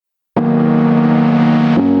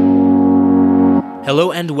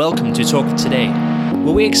Hello and welcome to Talk of Today,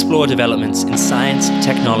 where we explore developments in science,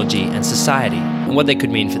 technology, and society, and what they could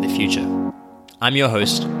mean for the future. I'm your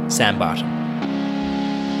host, Sam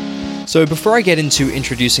Barton. So before I get into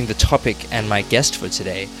introducing the topic and my guest for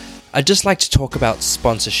today, I'd just like to talk about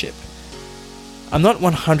sponsorship. I'm not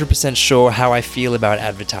 100% sure how I feel about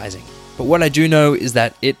advertising, but what I do know is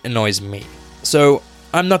that it annoys me. So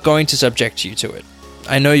I'm not going to subject you to it.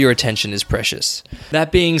 I know your attention is precious.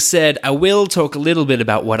 That being said, I will talk a little bit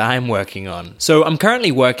about what I'm working on. So I'm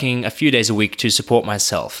currently working a few days a week to support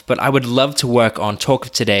myself, but I would love to work on Talk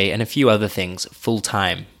of Today and a few other things full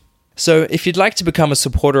time. So if you'd like to become a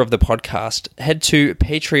supporter of the podcast, head to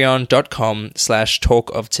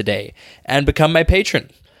patreon.com/talkoftoday and become my patron.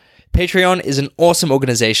 Patreon is an awesome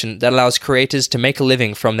organization that allows creators to make a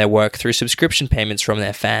living from their work through subscription payments from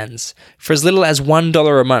their fans. For as little as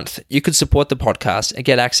 $1 a month, you could support the podcast and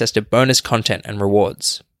get access to bonus content and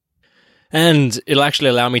rewards. And it'll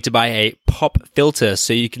actually allow me to buy a pop filter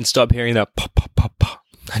so you can stop hearing that pop, pop, pop, pop.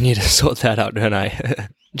 I need to sort that out, don't I?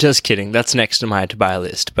 Just kidding, that's next to my to-buy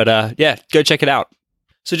list. But yeah, go check it out.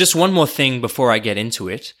 So just one more thing before I get into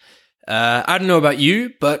it. I don't know about you,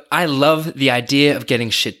 but I love the idea of getting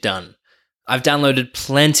shit done. I've downloaded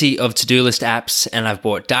plenty of to-do list apps, and I've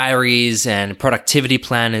bought diaries and productivity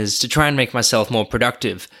planners to try and make myself more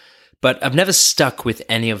productive, but I've never stuck with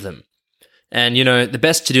any of them. And you know, the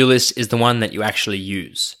best to-do list is the one that you actually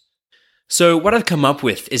use. So what I've come up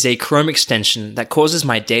with is a Chrome extension that causes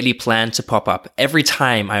my daily plan to pop up every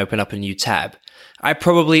time I open up a new tab. I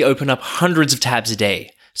probably open up hundreds of tabs a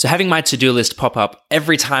day. So having my to-do list pop up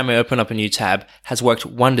every time I open up a new tab has worked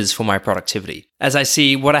wonders for my productivity, as I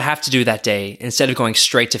see what I have to do that day instead of going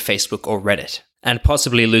straight to Facebook or Reddit, and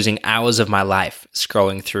possibly losing hours of my life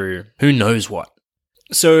scrolling through who knows what.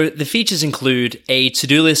 So the features include a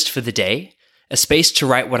to-do list for the day, a space to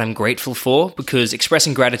write what I'm grateful for, because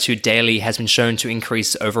expressing gratitude daily has been shown to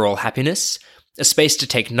increase overall happiness, a space to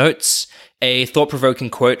take notes, a thought-provoking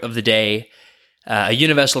quote of the day, a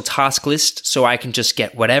universal task list so I can just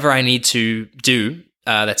get whatever I need to do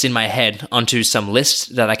that's in my head onto some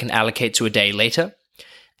list that I can allocate to a day later.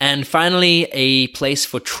 And finally, a place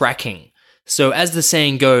for tracking. So as the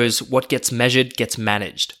saying goes, what gets measured gets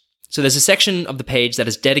managed. So there's a section of the page that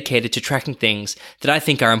is dedicated to tracking things that I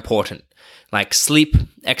think are important, like sleep,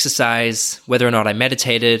 exercise, whether or not I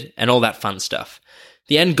meditated, and all that fun stuff.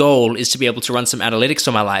 The end goal is to be able to run some analytics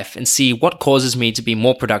on my life and see what causes me to be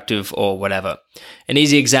more productive or whatever. An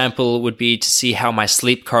easy example would be to see how my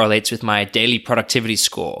sleep correlates with my daily productivity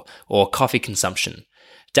score or coffee consumption.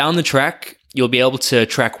 Down the track, you'll be able to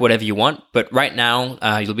track whatever you want, but right now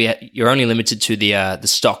you're only limited to the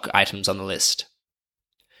stock items on the list.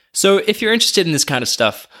 So if you're interested in this kind of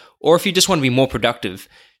stuff, or if you just want to be more productive,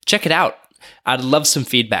 check it out. I'd love some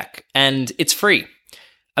feedback, and it's free.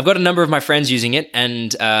 I've got a number of my friends using it,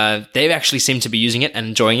 and they've actually seemed to be using it and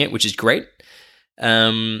enjoying it, which is great.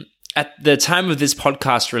 At the time of this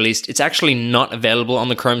podcast released, it's actually not available on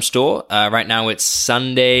the Chrome store. Right now it's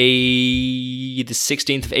Sunday, the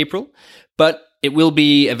 16th of April, but it will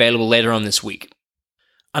be available later on this week.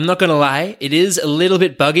 I'm not going to lie, it is a little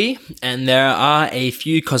bit buggy, and there are a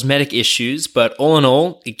few cosmetic issues, but all in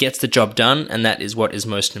all, it gets the job done, and that is what is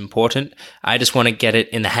most important. I just want to get it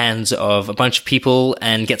in the hands of a bunch of people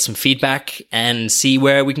and get some feedback and see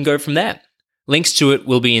where we can go from there. Links to it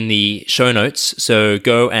will be in the show notes, so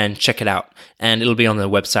go and check it out, and it'll be on the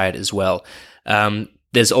website as well. There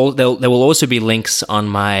will also be links on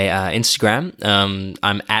my Instagram.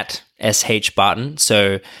 I'm at shbarton,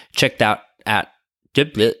 so check that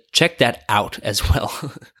out as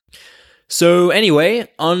well. So anyway,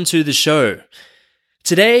 on to the show.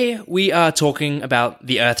 Today we are talking about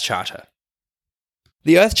the Earth Charter.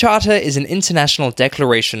 The Earth Charter is an international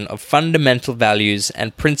declaration of fundamental values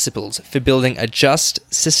and principles for building a just,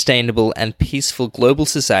 sustainable, and peaceful global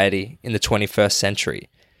society in the 21st century.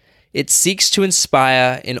 It seeks to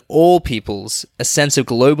inspire in all peoples a sense of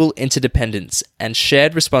global interdependence and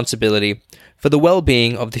shared responsibility for the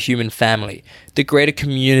well-being of the human family, the greater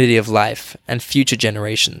community of life, and future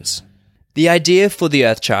generations. The idea for the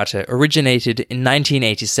Earth Charter originated in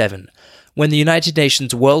 1987, when the United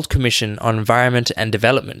Nations World Commission on Environment and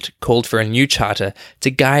Development called for a new charter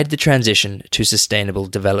to guide the transition to sustainable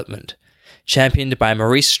development. Championed by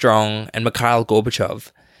Maurice Strong and Mikhail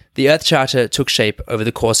Gorbachev, the Earth Charter took shape over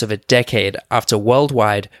the course of a decade after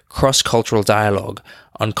worldwide cross-cultural dialogue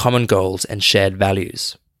on common goals and shared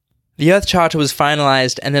values. The Earth Charter was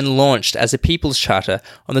finalized and then launched as a People's Charter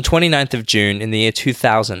on the 29th of June in the year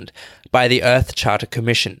 2000 by the Earth Charter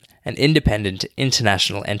Commission, an independent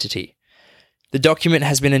international entity. The document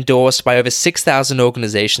has been endorsed by over 6,000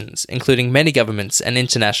 organizations, including many governments and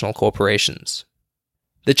international corporations.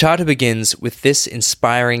 The Charter begins with this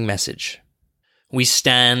inspiring message. We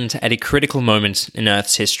stand at a critical moment in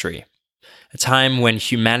Earth's history, a time when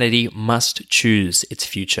humanity must choose its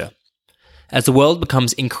future. As the world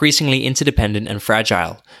becomes increasingly interdependent and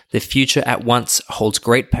fragile, the future at once holds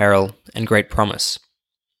great peril and great promise.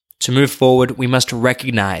 To move forward, we must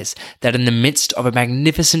recognize that in the midst of a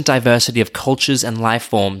magnificent diversity of cultures and life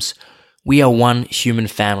forms, we are one human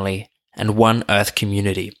family and one Earth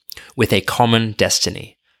community with a common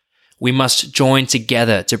destiny. We must join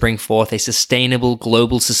together to bring forth a sustainable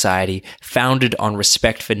global society founded on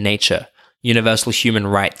respect for nature, universal human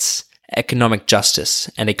rights, economic justice,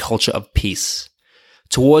 and a culture of peace.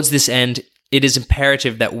 Towards this end, it is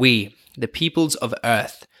imperative that we, the peoples of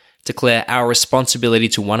Earth, declare our responsibility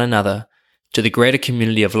to one another, to the greater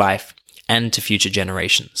community of life, and to future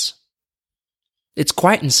generations. It's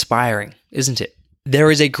quite inspiring, isn't it?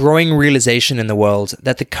 There is a growing realization in the world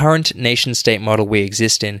that the current nation-state model we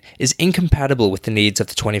exist in is incompatible with the needs of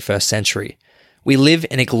the 21st century. We live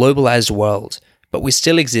in a globalized world, but we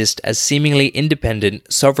still exist as seemingly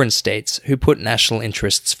independent, sovereign states who put national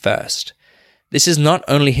interests first. This is not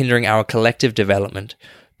only hindering our collective development,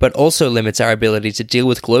 but also limits our ability to deal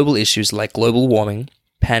with global issues like global warming,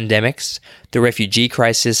 pandemics, the refugee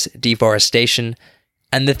crisis, deforestation,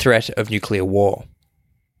 and the threat of nuclear war.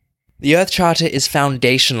 The Earth Charter is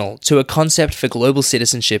foundational to a concept for global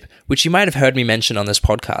citizenship which you might have heard me mention on this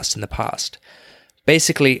podcast in the past.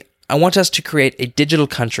 Basically, I want us to create a digital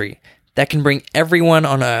country that can bring everyone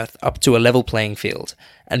on Earth up to a level playing field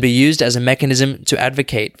and be used as a mechanism to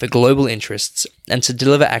advocate for global interests and to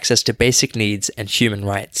deliver access to basic needs and human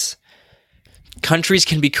rights. Countries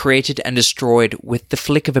can be created and destroyed with the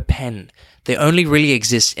flick of a pen. They only really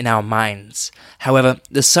exist in our minds. However,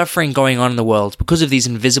 the suffering going on in the world because of these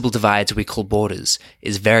invisible divides we call borders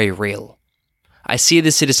is very real. I see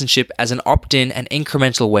this citizenship as an opt-in and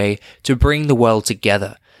incremental way to bring the world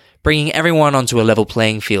together, bringing everyone onto a level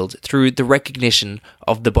playing field through the recognition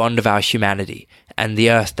of the bond of our humanity and the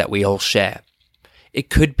Earth that we all share. It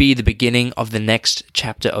could be the beginning of the next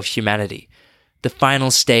chapter of humanity, the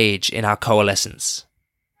final stage in our coalescence.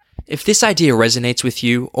 If this idea resonates with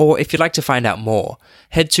you, or if you'd like to find out more,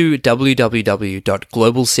 head to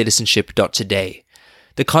www.globalcitizenship.today.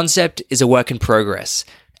 The concept is a work in progress,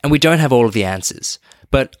 and we don't have all of the answers,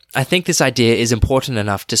 but I think this idea is important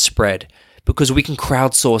enough to spread, because we can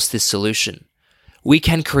crowdsource this solution. We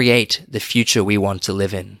can create the future we want to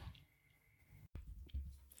live in.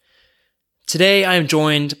 Today I am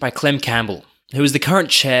joined by Clem Campbell, who is the current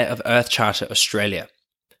chair of Earth Charter Australia.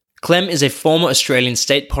 Clem is a former Australian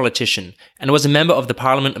state politician and was a member of the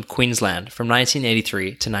Parliament of Queensland from 1983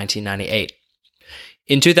 to 1998.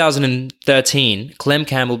 In 2013, Clem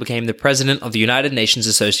Campbell became the president of the United Nations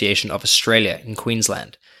Association of Australia in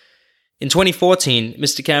Queensland. In 2014,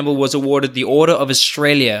 Mr. Campbell was awarded the Order of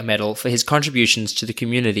Australia Medal for his contributions to the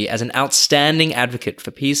community as an outstanding advocate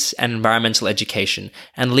for peace and environmental education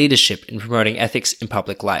and leadership in promoting ethics in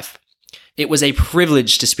public life. It was a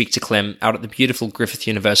privilege to speak to Clem out at the beautiful Griffith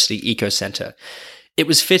University Eco Centre. It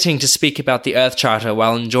was fitting to speak about the Earth Charter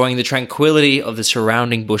while enjoying the tranquility of the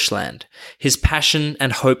surrounding bushland. His passion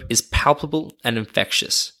and hope is palpable and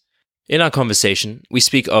infectious. In our conversation, we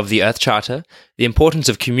speak of the Earth Charter, the importance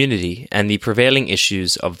of community, and the prevailing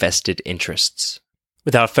issues of vested interests.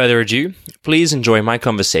 Without further ado, please enjoy my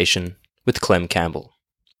conversation with Clem Campbell.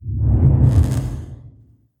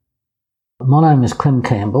 My name is Clem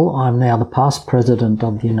Campbell. I'm now the past president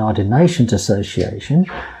of the United Nations Association,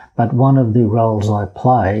 but one of the roles I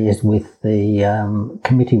play is with the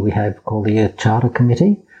committee we have called the Earth Charter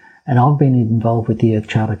Committee, and I've been involved with the Earth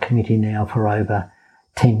Charter Committee now for over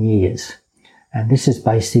 10 years. And this is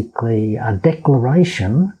basically a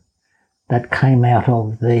declaration that came out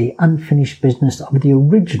of the unfinished business of the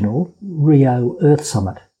original Rio Earth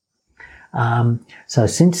Summit. So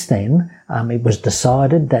since then, it was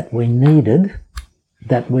decided that we needed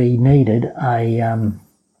a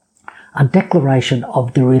declaration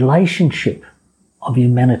of the relationship of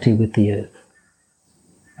humanity with the Earth.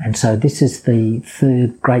 And so this is the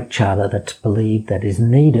third great charter that's believed that is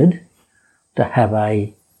needed to have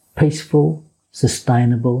a peaceful,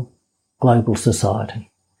 sustainable, global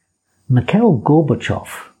society. Mikhail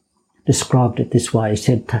Gorbachev described it this way. He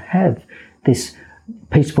said, to have this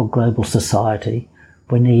peaceful global society,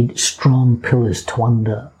 we need strong pillars to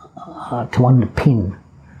underpin,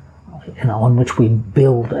 on which we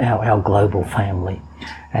build our global family.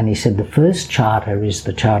 And he said the first charter is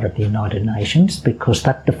the Charter of the United Nations, because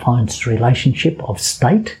that defines the relationship of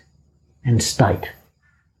state and state.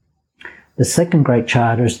 The second great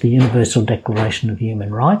charter is the Universal Declaration of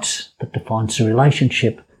Human Rights that defines the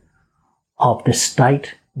relationship of the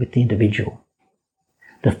state with the individual.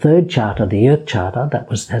 The third charter, the Earth Charter,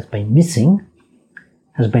 has been missing,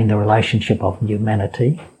 has been the relationship of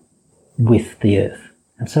humanity with the Earth.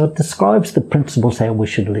 And so it describes the principles how we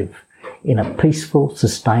should live in a peaceful,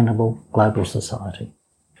 sustainable, global society.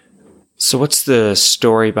 So what's the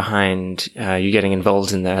story behind you getting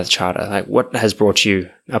involved in the Earth Charter? Like, what has brought you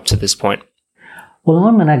up to this point? Well,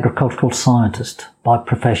 I'm an agricultural scientist by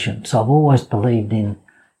profession, so I've always believed in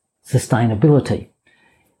sustainability.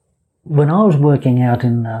 When I was working out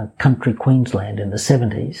in country Queensland in the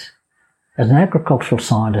 70s, as an agricultural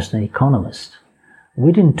scientist and economist,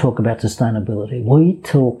 we didn't talk about sustainability. We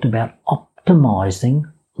talked about optimising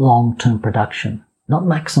long-term production, not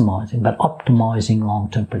maximising, but optimising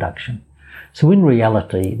long-term production. So in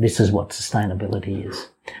reality, this is what sustainability is.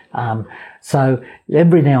 So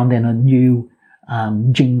every now and then a new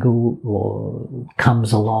jingle or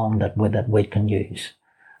comes along that we can use.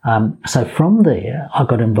 So from there, I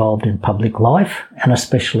got involved in public life and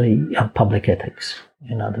especially public ethics.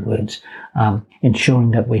 In other words,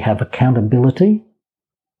 ensuring that we have accountability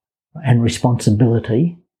and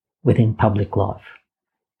responsibility within public life.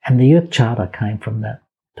 And the Earth Charter came from that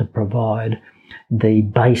to provide the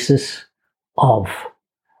basis of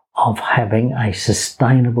having a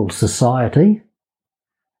sustainable society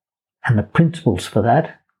and the principles for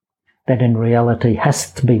that in reality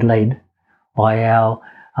has to be led by our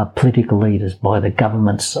political leaders, by the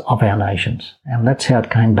governments of our nations. And that's how it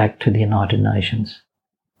came back to the United Nations.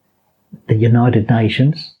 The United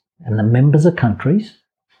Nations and the members of countries,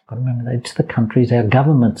 got to remember that it's the countries, our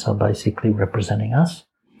governments are basically representing us.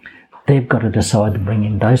 They've got to decide to bring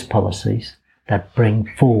in those policies that bring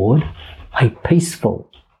forward a peaceful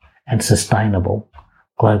and sustainable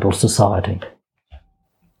global society.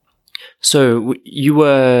 So you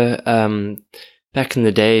were, back in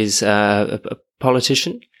the days, a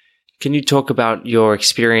politician. Can you talk about your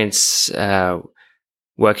experience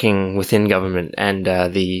working within government and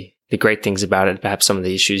the great things about it, perhaps some of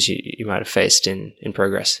the issues you might have faced in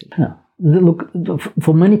progress? Yeah. Look,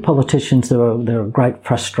 for many politicians, there are great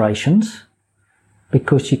frustrations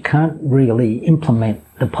because you can't really implement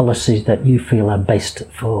the policies that you feel are best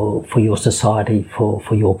for your society, for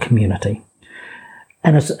your community.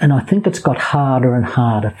 And I think it's got harder and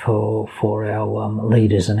harder for our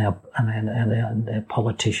leaders and our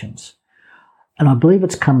politicians. And I believe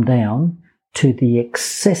it's come down to the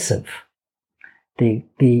excessive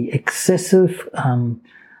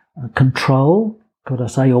control, could I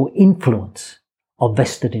say, or influence of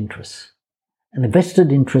vested interests. And the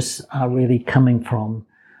vested interests are really coming from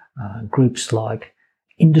groups like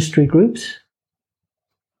industry groups,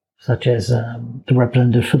 such as the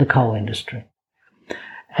representatives for the coal industry,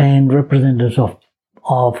 and representatives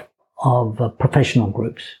of professional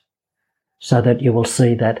groups, so that you will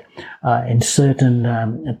see that in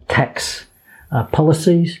certain tax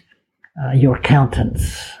policies, your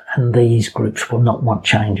accountants and these groups will not want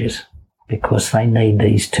changes because they need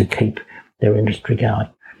these to keep their industry going.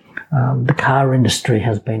 The car industry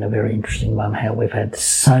has been a very interesting one, how we've had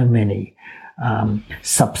so many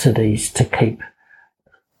subsidies to keep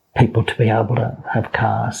people to be able to have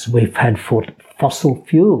cars. We've had fossil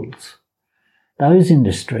fuels. Those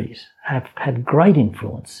industries have had great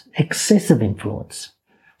influence, excessive influence,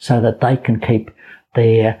 so that they can keep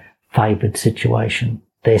their favoured situation,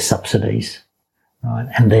 their subsidies, right,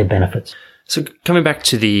 and their benefits. So coming back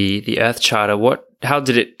to the Earth Charter, how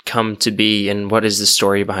did it come to be, and what is the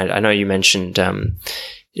story behind it? I know you mentioned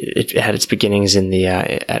it had its beginnings in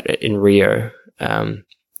Rio.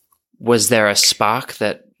 Was there a spark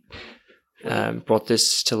that brought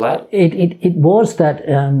this to light? It was that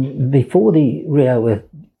before the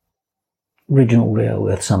original Rio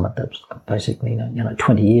Earth Summit, that was basically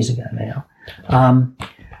 20 years ago now.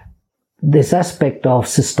 This aspect of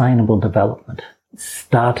sustainable development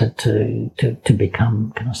started to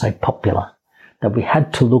become, can I say, popular. That we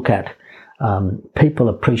had to look at people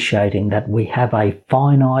appreciating that we have a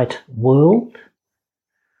finite world,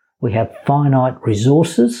 we have finite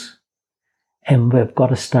resources, and we've got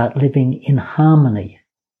to start living in harmony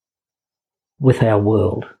with our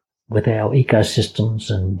world, with our ecosystems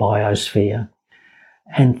and biosphere.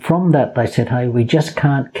 And from that, they said, hey, we just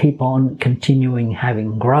can't keep on continuing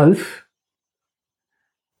having growth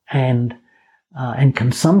and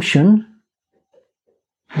consumption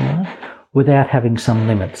without having some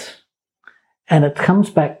limits. And it comes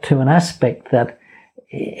back to an aspect that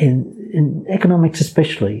in economics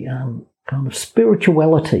especially, kind of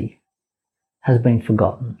spirituality has been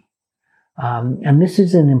forgotten. And this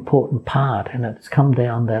is an important part, and it's come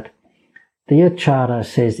down that the Earth Charter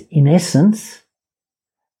says, in essence,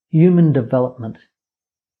 human development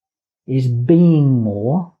is being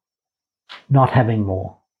more, not having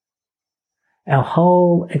more. Our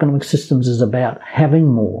whole economic systems is about having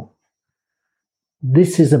more.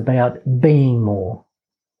 This is about being more.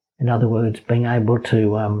 In other words, being able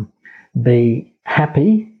to be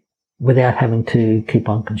happy without having to keep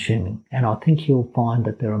on consuming. And I think you'll find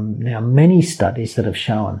that there are now many studies that have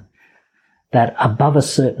shown that above a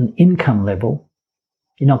certain income level,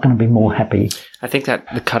 you're not going to be more happy. I think that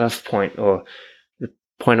the cutoff point, or the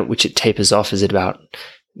point at which it tapers off, is at about,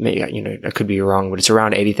 I could be wrong, but it's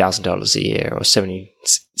around $80,000 a year, or 60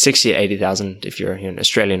 to 80,000 if you're an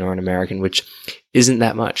Australian or an American, which isn't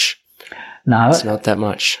that much. No, it's not that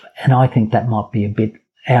much. And I think that might be a bit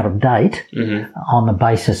out of date on the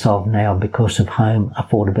basis of now, because of home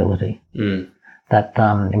affordability, that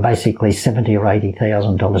basically $70,000 or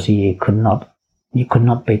 $80,000 a year you could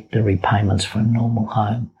not beat the repayments for a normal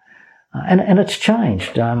home, and it's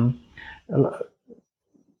changed.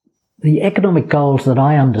 The economic goals that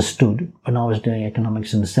I understood when I was doing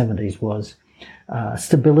economics in the 70s was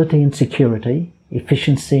stability and security,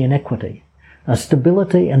 efficiency and equity. Now,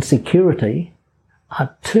 stability and security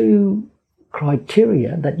are two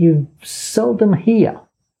criteria that you seldom hear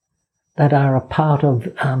that are a part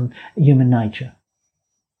of human nature.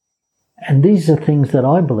 And these are things that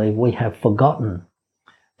I believe we have forgotten,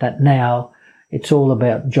 that now it's all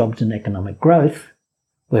about jobs and economic growth,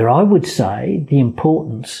 where I would say the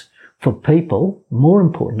importance for people, more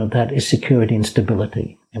important than that, is security and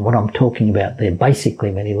stability. And what I'm talking about there,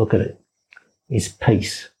 basically, when you look at it, is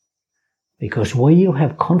peace. Because where you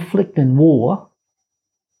have conflict and war,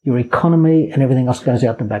 your economy and everything else goes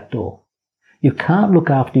out the back door. You can't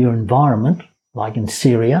look after your environment, like in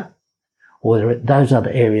Syria, or those other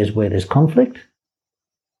areas where there's conflict,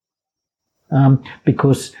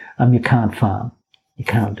 because you can't farm. You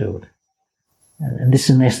can't do it. And this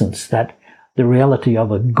is, in essence, that the reality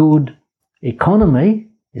of a good economy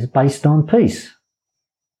is based on peace.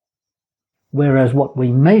 Whereas what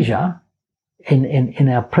we measure in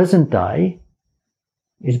our present day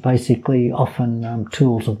is basically often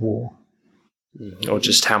tools of war. Or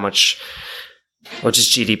just GDP,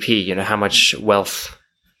 how much wealth.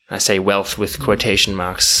 I say wealth with quotation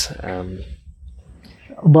marks.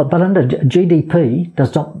 But under GDP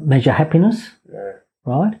does not measure happiness,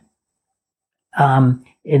 right?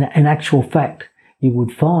 In actual fact, you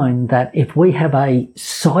would find that if we have a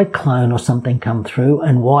cyclone or something come through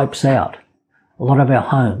and wipes out a lot of our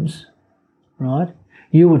homes, right,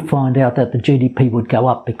 you would find out that the GDP would go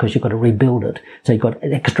up because you've got to rebuild it. So you've got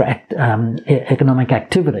extra economic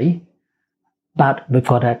activity, but we've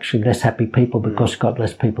got actually less happy people because we've got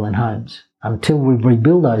less people in homes. Until we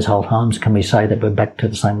rebuild those whole homes, can we say that we're back to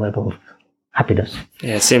the same level of happiness?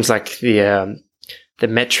 Yeah, it seems like the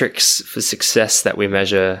metrics for success that we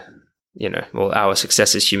measure, our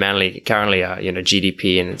success as humanity currently are,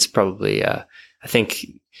 GDP, and it's probably, I think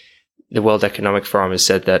the World Economic Forum has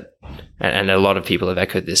said that, and a lot of people have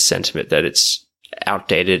echoed this sentiment, that it's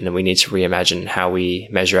outdated and we need to reimagine how we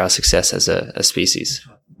measure our success as a species.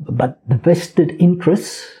 But the vested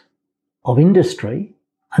interests of industry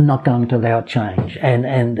are not going to allow change.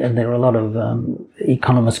 And there are a lot of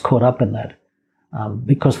economists caught up in that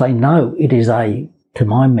because they know it is to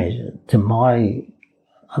my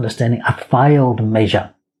understanding, a failed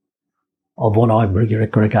measure of what I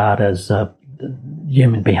regard as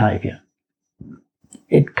human behaviour.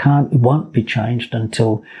 It won't be changed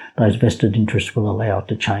until those vested interests will allow it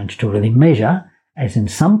to change, to really measure, as in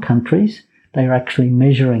some countries, they are actually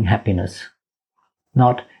measuring happiness,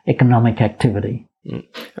 not economic activity.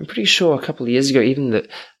 I'm pretty sure a couple of years ago, even the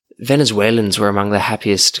Venezuelans were among the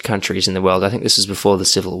happiest countries in the world. I think this was before the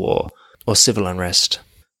civil war or civil unrest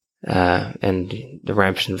and the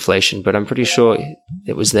rampant inflation. But I'm pretty sure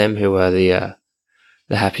it was them who were the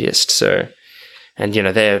happiest. So, and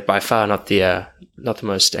they're by far not the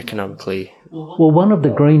most economically. Well, one of the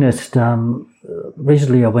greenest.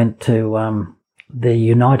 Recently, I went to the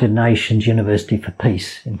United Nations University for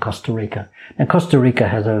Peace in Costa Rica. Now, Costa Rica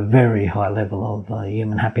has a very high level of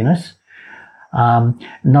human happiness.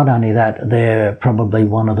 Not only that, they're probably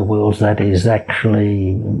one of the worlds that is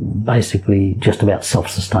actually basically just about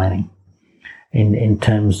self-sustaining in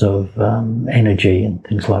terms of energy and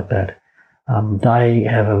things like that. They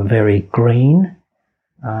have a very green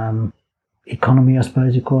economy, I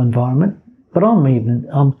suppose you call, environment. But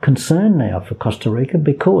I'm concerned now for Costa Rica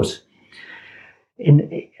because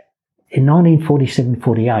in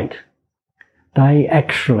 1947-48, they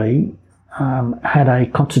actually had a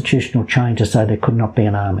constitutional change to say there could not be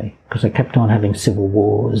an army because they kept on having civil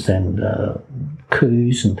wars and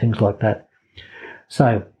coups and things like that.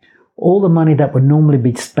 So all the money that would normally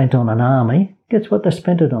be spent on an army, guess what they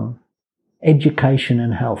spent it on? Education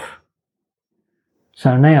and health.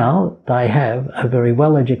 So now they have a very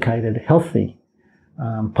well-educated, healthy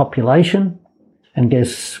population, and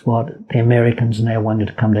guess what? The Americans now wanted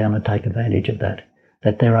to come down and take advantage of that.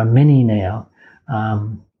 That there are many now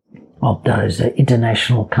of those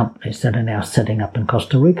international companies that are now setting up in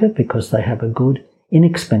Costa Rica because they have a good,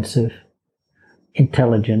 inexpensive,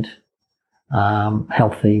 intelligent,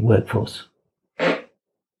 healthy workforce.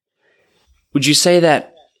 Would you say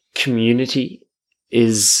that community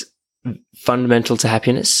is fundamental to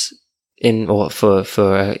happiness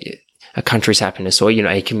for a country's happiness, or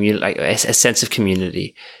a community, like a sense of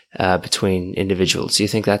community between individuals? Do you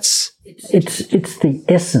think that's it's the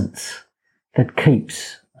essence that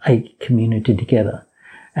keeps a community together,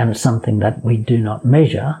 and it's something that we do not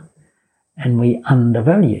measure and we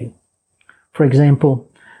undervalue. For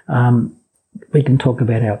example, we can talk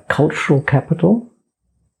about our cultural capital,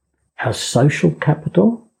 our social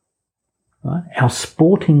capital, right? Our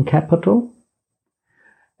sporting capital,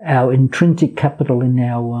 our intrinsic capital in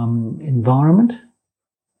our environment,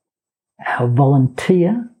 our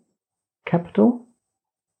volunteer capital,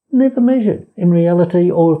 never measured in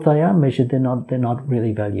reality, or if they are measured, they're not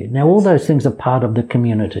really valued. Now, all those things are part of the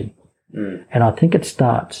community, and I think it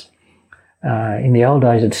starts. In the old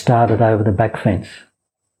days, it started over the back fence.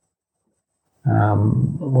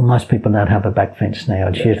 Well, most people don't have a back fence now.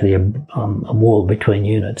 It's usually a wall between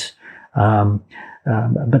units.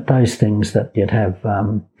 But those things that you'd have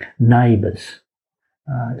neighbours,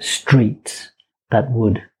 streets that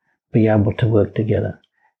would be able to work together.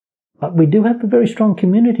 But we do have a very strong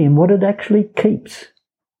community, and what it actually keeps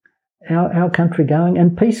our country going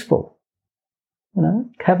and peaceful.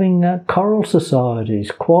 Having choral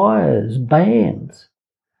societies, choirs, bands.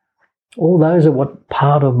 All those are what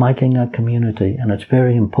part of making a community, and it's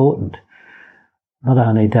very important. Not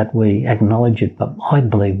only that we acknowledge it, but I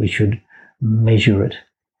believe we should measure it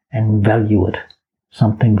and value it,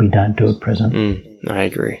 something we don't do at present. I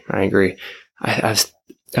agree.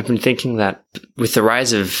 I've been thinking that with the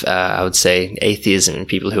rise of, I would say, atheism and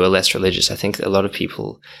people who are less religious, I think a lot of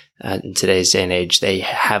people in today's day and age, they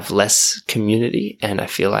have less community, and I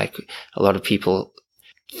feel like a lot of people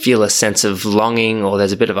feel a sense of longing, or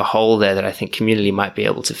there's a bit of a hole there that I think community might be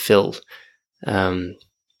able to fill. And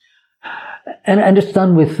it's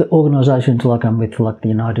done with organisations like the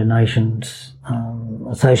United Nations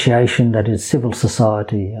Association, that is civil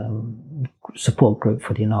society support group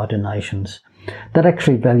for the United Nations, that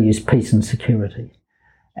actually values peace and security,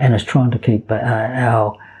 and is trying to keep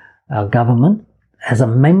our government as a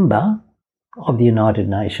member of the United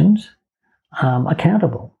Nations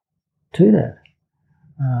accountable to that.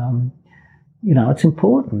 It's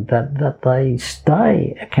important that they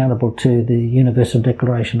stay accountable to the Universal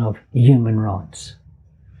Declaration of Human Rights.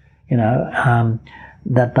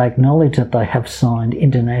 That they acknowledge that they have signed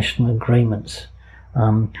international agreements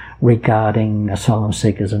regarding asylum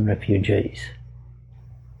seekers and refugees.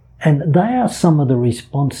 And they are some of the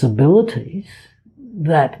responsibilities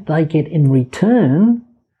that they get in return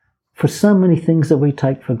for so many things that we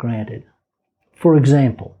take for granted. For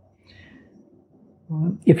example,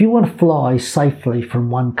 if you want to fly safely from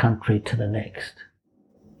one country to the next,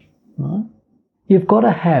 right, you've got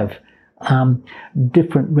to have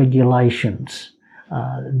different regulations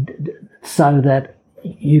so that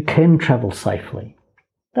you can travel safely.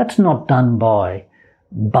 That's not done by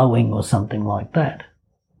Boeing or something like that.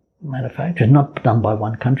 Matter of fact, it's not done by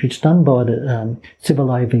one country. It's done by the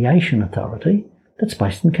Civil Aviation Authority that's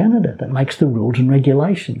based in Canada, that makes the rules and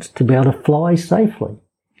regulations to be able to fly safely.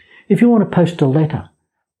 If you want to post a letter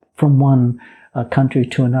from one country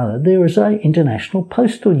to another, there is an international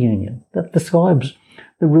postal union that describes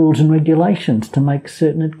the rules and regulations to make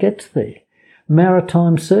certain it gets there.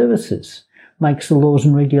 Maritime Services makes the laws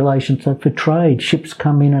and regulations so for trade, ships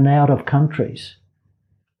come in and out of countries.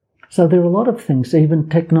 So there are a lot of things, even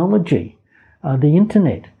technology, the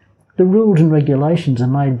internet. The rules and regulations are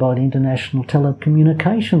made by the International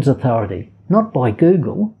Telecommunications Authority, not by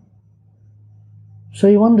Google. So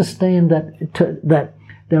you understand that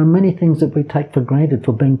there are many things that we take for granted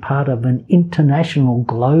for being part of an international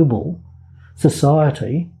global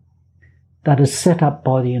society that is set up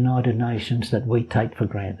by the United Nations that we take for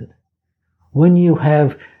granted. When you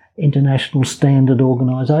have international standard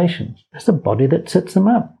organisations, there's a body that sets them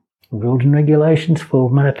up. Rules and regulations for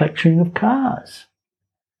manufacturing of cars.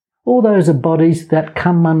 All those are bodies that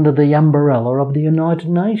come under the umbrella of the United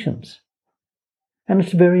Nations. And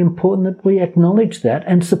it's very important that we acknowledge that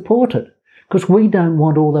and support it, because we don't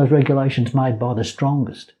want all those regulations made by the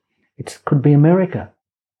strongest. It could be America.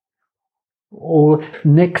 Or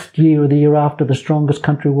next year or the year after, the strongest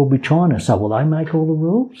country will be China. So will they make all the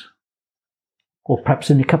rules? Or perhaps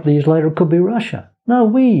in a couple of years later it could be Russia. No,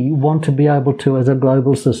 we want to be able to, as a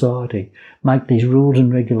global society, make these rules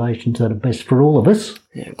and regulations that are best for all of us.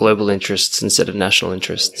 Yeah, global interests instead of national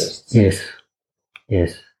interests. Yes,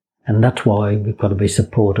 yes. And that's why we've got to be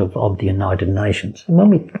supportive of the United Nations. And when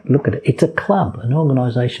we look at it, it's a club, an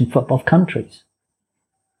organisation of countries.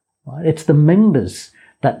 Right? It's the members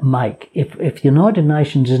that make, if the United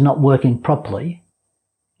Nations is not working properly,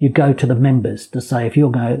 you go to the members to say, if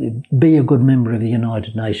you're going to be a good member of the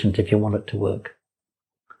United Nations if you want it to work.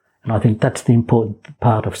 And I think that's the important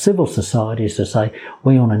part of civil society, is to say,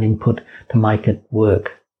 we want an input to make it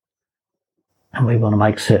work. And we want to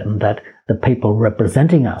make certain that the people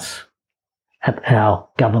representing us at our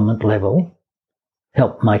government level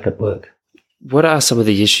help make it work. What are some of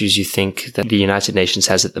the issues you think that the United Nations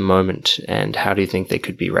has at the moment, and how do you think they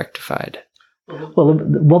could be rectified? Well,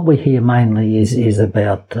 what we hear mainly is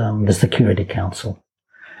about the Security Council.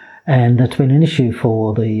 And it's been an issue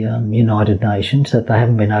for the United Nations that they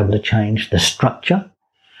haven't been able to change the structure.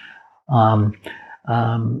 So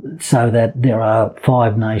that there are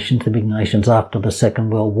 5 nations, the big nations after the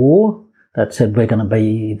Second World War, that said we're going to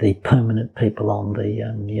be the permanent people on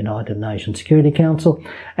the United Nations Security Council,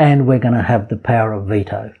 and we're going to have the power of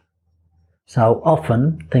veto. So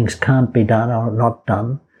often things can't be done or not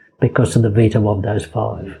done because of the veto of those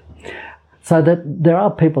 5. So that there are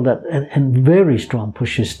people that, and very strong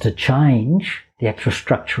pushes to change the actual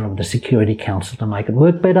structure of the Security Council to make it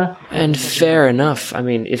work better. And fair enough. I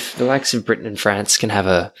mean, if the likes of Britain and France can have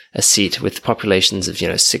a seat with populations of,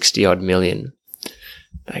 60 odd million,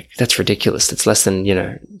 like, that's ridiculous. That's less than,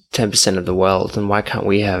 10% of the world. And why can't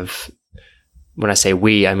we have, when I say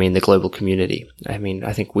we, I mean the global community. I mean,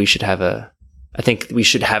 I think we should have a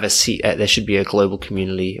seat. There should be a global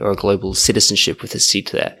community or a global citizenship with a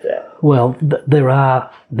seat there. Well, there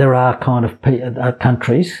are kind of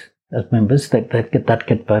countries as members that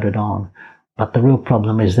get voted on. But the real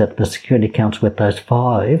problem is that the Security Council with those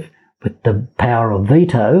 5, with the power of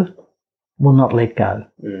veto, will not let go.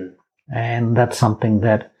 Mm. And that's something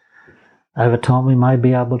that over time we may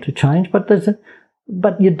be able to change.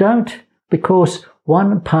 But you don't, because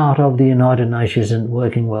one part of the United Nations isn't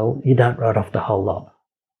working well, you don't write off the whole lot.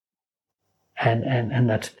 And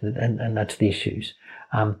that's the issues.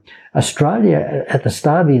 Australia, at the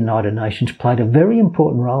start of the United Nations, played a very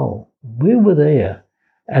important role. We were there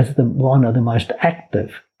as one of the most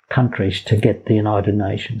active countries to get the United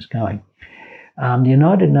Nations going. The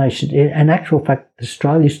United Nations, in actual fact,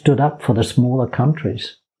 Australia stood up for the smaller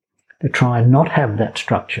countries to try and not have that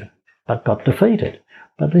structure, but got defeated.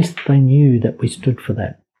 But at least they knew that we stood for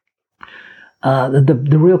that.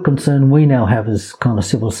 The real concern we now have as kind of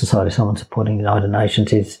civil society, someone supporting the United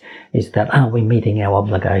Nations, is that are we meeting our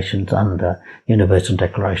obligations under Universal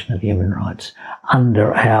Declaration of Human Rights,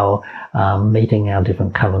 under our meeting our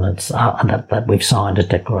different covenants that we've signed as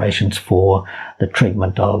declarations for the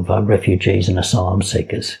treatment of refugees and asylum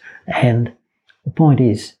seekers. And the point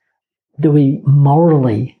is, do we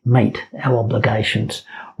morally meet our obligations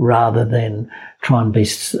rather than try and be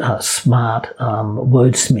smart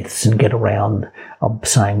wordsmiths and get around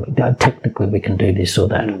saying technically we can do this or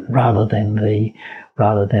that, rather than the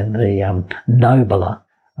nobler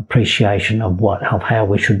appreciation of how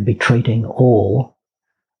we should be treating all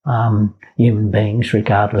human beings,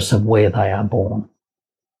 regardless of where they are born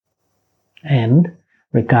and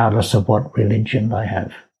regardless of what religion they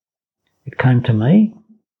have. It came to me.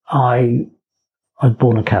 I was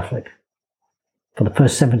born a Catholic. For the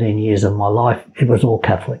first 17 years of my life, it was all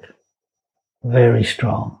Catholic. Very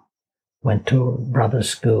strong. Went to a brother's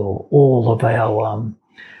school. All of our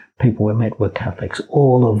people we met were Catholics.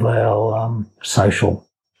 All of our social,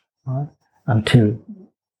 right, until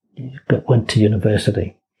you went to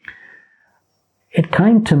university. It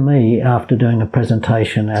came to me after doing a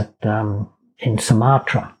presentation in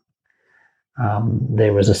Sumatra.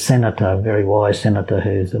 There was a senator, a very wise senator,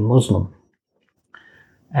 who's a Muslim,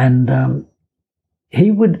 and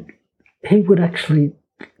he would actually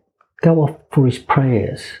go off for his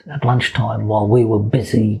prayers at lunchtime while we were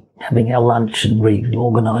busy having our lunch and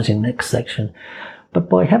reorganising the next section. But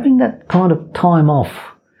by having that kind of time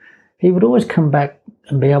off, he would always come back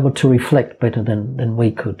and be able to reflect better than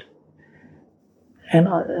we could. And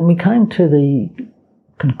we came to the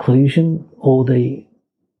conclusion, or the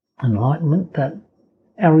enlightenment, that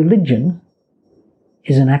our religion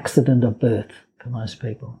is an accident of birth for most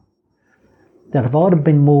people. That if I'd have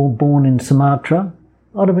been born in Sumatra,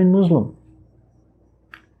 I'd have been Muslim.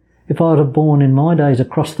 If I'd have born in my days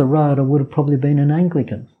across the road, I would have probably been an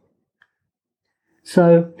Anglican.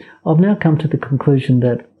 So I've now come to the conclusion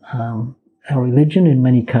that our religion in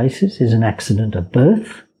many cases is an accident of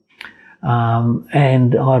birth.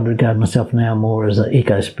 And I regard myself now more as an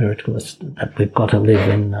eco-spiritualist, that we've got to live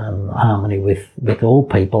in harmony with all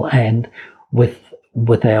people and with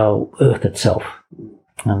our earth itself.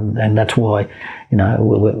 And that's why,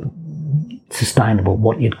 we're sustainable,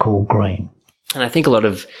 what you'd call green. And I think a lot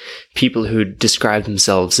of people who describe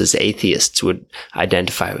themselves as atheists would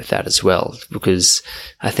identify with that as well, because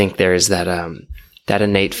I think there is that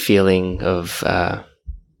innate feeling of,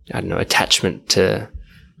 attachment to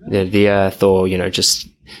the earth or, just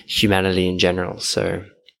humanity in general. So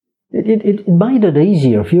it made it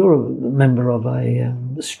easier. If you're a member of a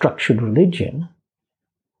structured religion,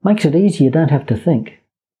 makes it easier. You don't have to think.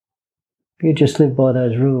 If you just live by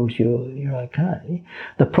those rules, you're okay.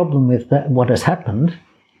 The problem with that, what has happened,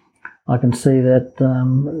 I can see that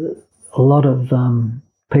a lot of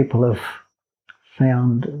people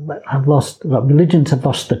religions have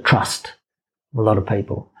lost the trust of a lot of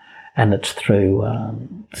people. And it's through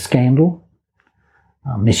scandal,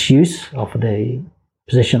 misuse of the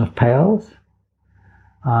position of powers,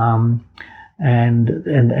 and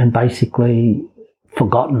basically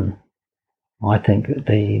forgotten, I think,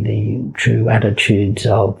 the true attitudes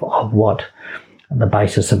of what the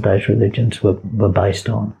basis of those religions were based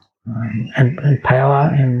on. And power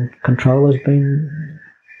and control has been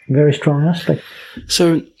a very strong aspect.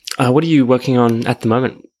 So what are you working on at the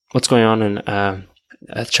moment? What's going on in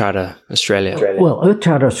Earth Charter Australia? Well, Earth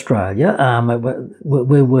Charter Australia,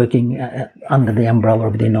 we're working under the umbrella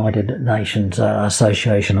of the United Nations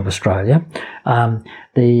Association of Australia.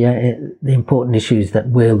 The important issues that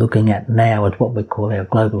we're looking at now are what we call our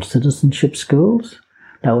global citizenship schools.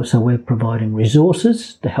 So we're providing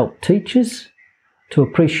resources to help teachers to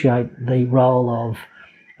appreciate the role of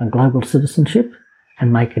a global citizenship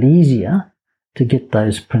and make it easier to get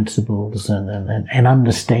those principles and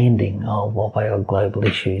understanding of our global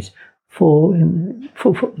issues for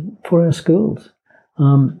our schools,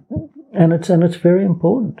 and it's very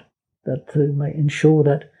important that to ensure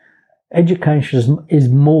that education is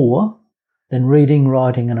more than reading,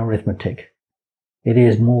 writing, and arithmetic. It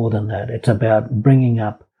is more than that. It's about bringing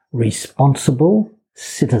up responsible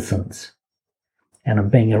citizens, and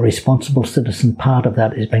being a responsible citizen, part of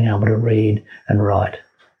that is being able to read and write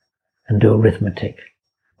and do arithmetic,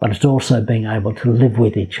 but it's also being able to live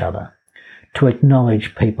with each other, to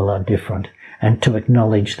acknowledge people are different, and to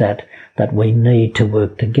acknowledge that we need to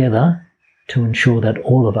work together to ensure that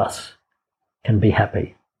all of us can be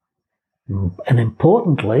happy. And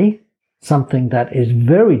importantly, something that is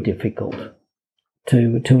very difficult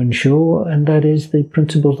to ensure, and that is the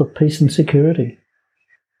principles of peace and security.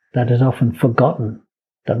 That is often forgotten,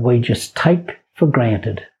 that we just take for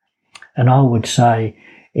granted. And I would say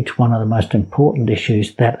it's one of the most important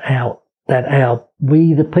issues that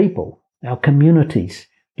we the people, our communities,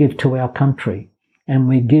 give to our country. And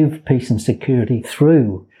we give peace and security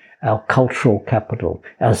through our cultural capital,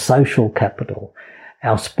 our social capital,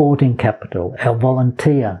 our sporting capital, our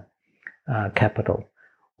volunteer capital.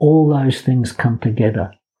 All those things come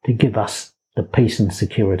together to give us the peace and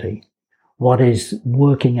security. What is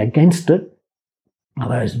working against it are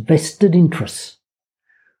those vested interests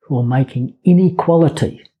who are making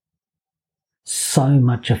inequality so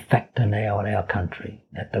much a factor now in our country,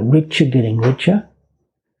 that the rich are getting richer,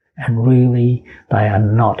 and really they are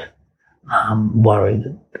not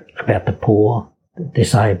worried about the poor, the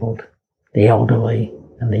disabled, the elderly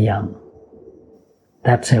and the young.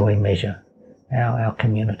 That's how we measure our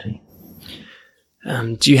community.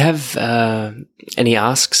 Do you have any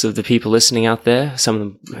asks of the people listening out there, some of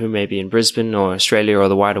them who may be in Brisbane or Australia or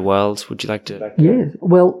the wider world? Would you like to? Yeah,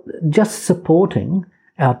 well, just supporting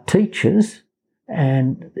our teachers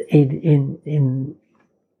and in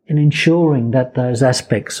ensuring that those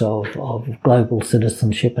aspects of global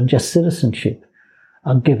citizenship and just citizenship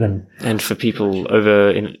are given. And for people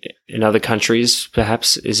over in other countries,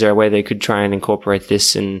 perhaps, is there a way they could try and incorporate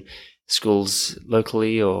this in schools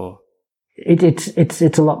locally, or?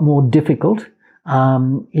 It's a lot more difficult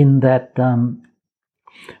in that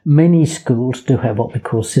many schools do have what we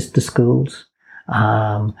call sister schools.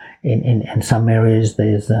 In some areas,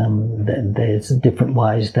 there's different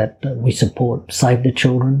ways that we support Save the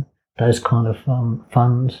Children, those kind of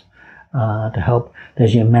funds to help.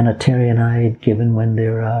 There's humanitarian aid given when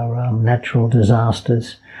there are natural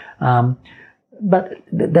disasters. But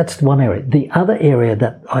that's one area. The other area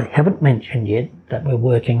that I haven't mentioned yet that we're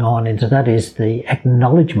working on is the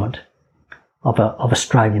acknowledgement of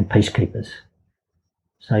Australian peacekeepers.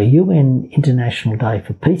 So UN International Day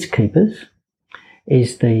for Peacekeepers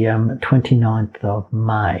is the 29th of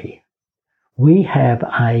May, We have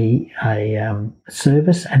a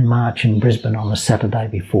service and march in Brisbane on the Saturday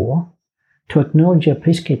before to acknowledge our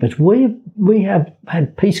peacekeepers. We have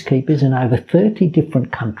had peacekeepers in over 30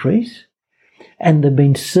 different countries, and they've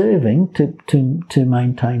been serving to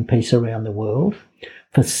maintain peace around the world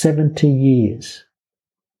for 70 years.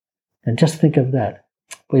 And just think of that.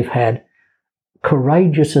 We've had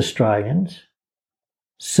courageous Australians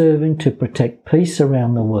serving to protect peace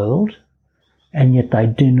around the world, and yet they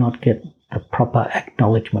do not get the proper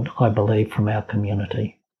acknowledgement, I believe, from our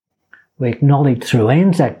community. We acknowledge through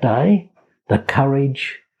Anzac Day the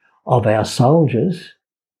courage of our soldiers,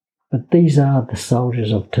 but these are the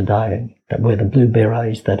soldiers of today that were the Blue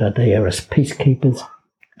Berets that are there as peacekeepers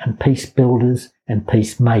and peace builders and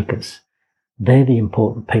peacemakers. They're the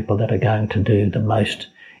important people that are going to do the most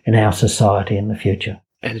in our society in the future.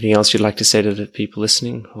 Anything else you'd like to say to the people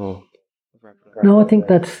listening? Or no, I think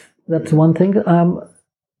that's one thing.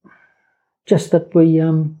 Just that we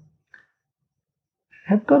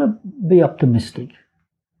have got to be optimistic.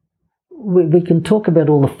 We can talk about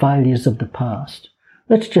all the failures of the past.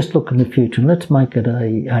 Let's just look in the future and let's make it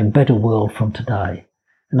a better world from today.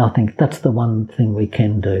 And I think that's the one thing we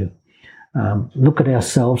can do. Look at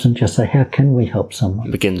ourselves and just say, how can we help someone?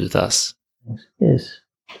 It begins with us. Yes.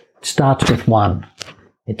 It starts with one.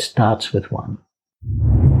 It starts with one.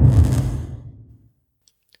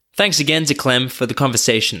 Thanks again to Clem for the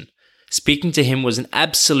conversation. Speaking to him was an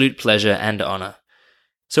absolute pleasure and honour.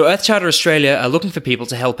 So Earth Charter Australia are looking for people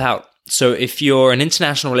to help out. So if you're an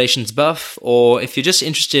international relations buff, or if you're just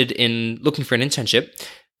interested in looking for an internship,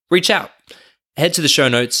 reach out. Head to the show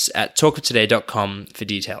notes at talkoftoday.com for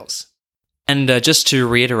details. And just to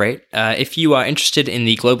reiterate, if you are interested in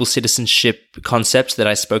the global citizenship concept that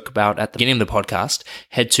I spoke about at the beginning of the podcast,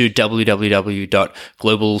 head to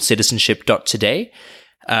www.globalcitizenship.today.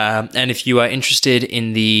 And if you are interested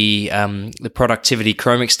in the productivity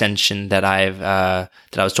Chrome extension that I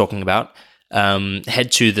was talking about,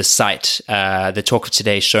 head to the site, the Talk of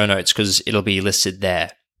Today show notes, because it'll be listed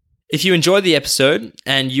there. If you enjoyed the episode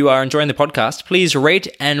and you are enjoying the podcast, please rate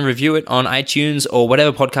and review it on iTunes or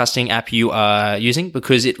whatever podcasting app you are using,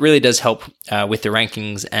 because it really does help with the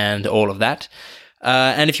rankings and all of that.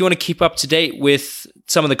 And if you want to keep up to date with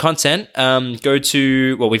some of the content, we've got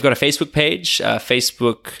a Facebook page,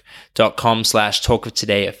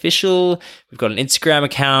 facebook.com/talkoftodayofficial. We've got an Instagram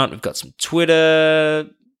account. We've got some Twitter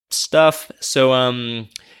stuff. So,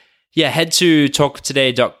 head to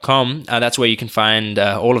talkoftoday.com. That's where you can find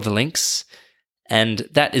all of the links. And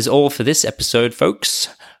that is all for this episode, folks.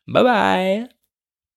 Bye-bye.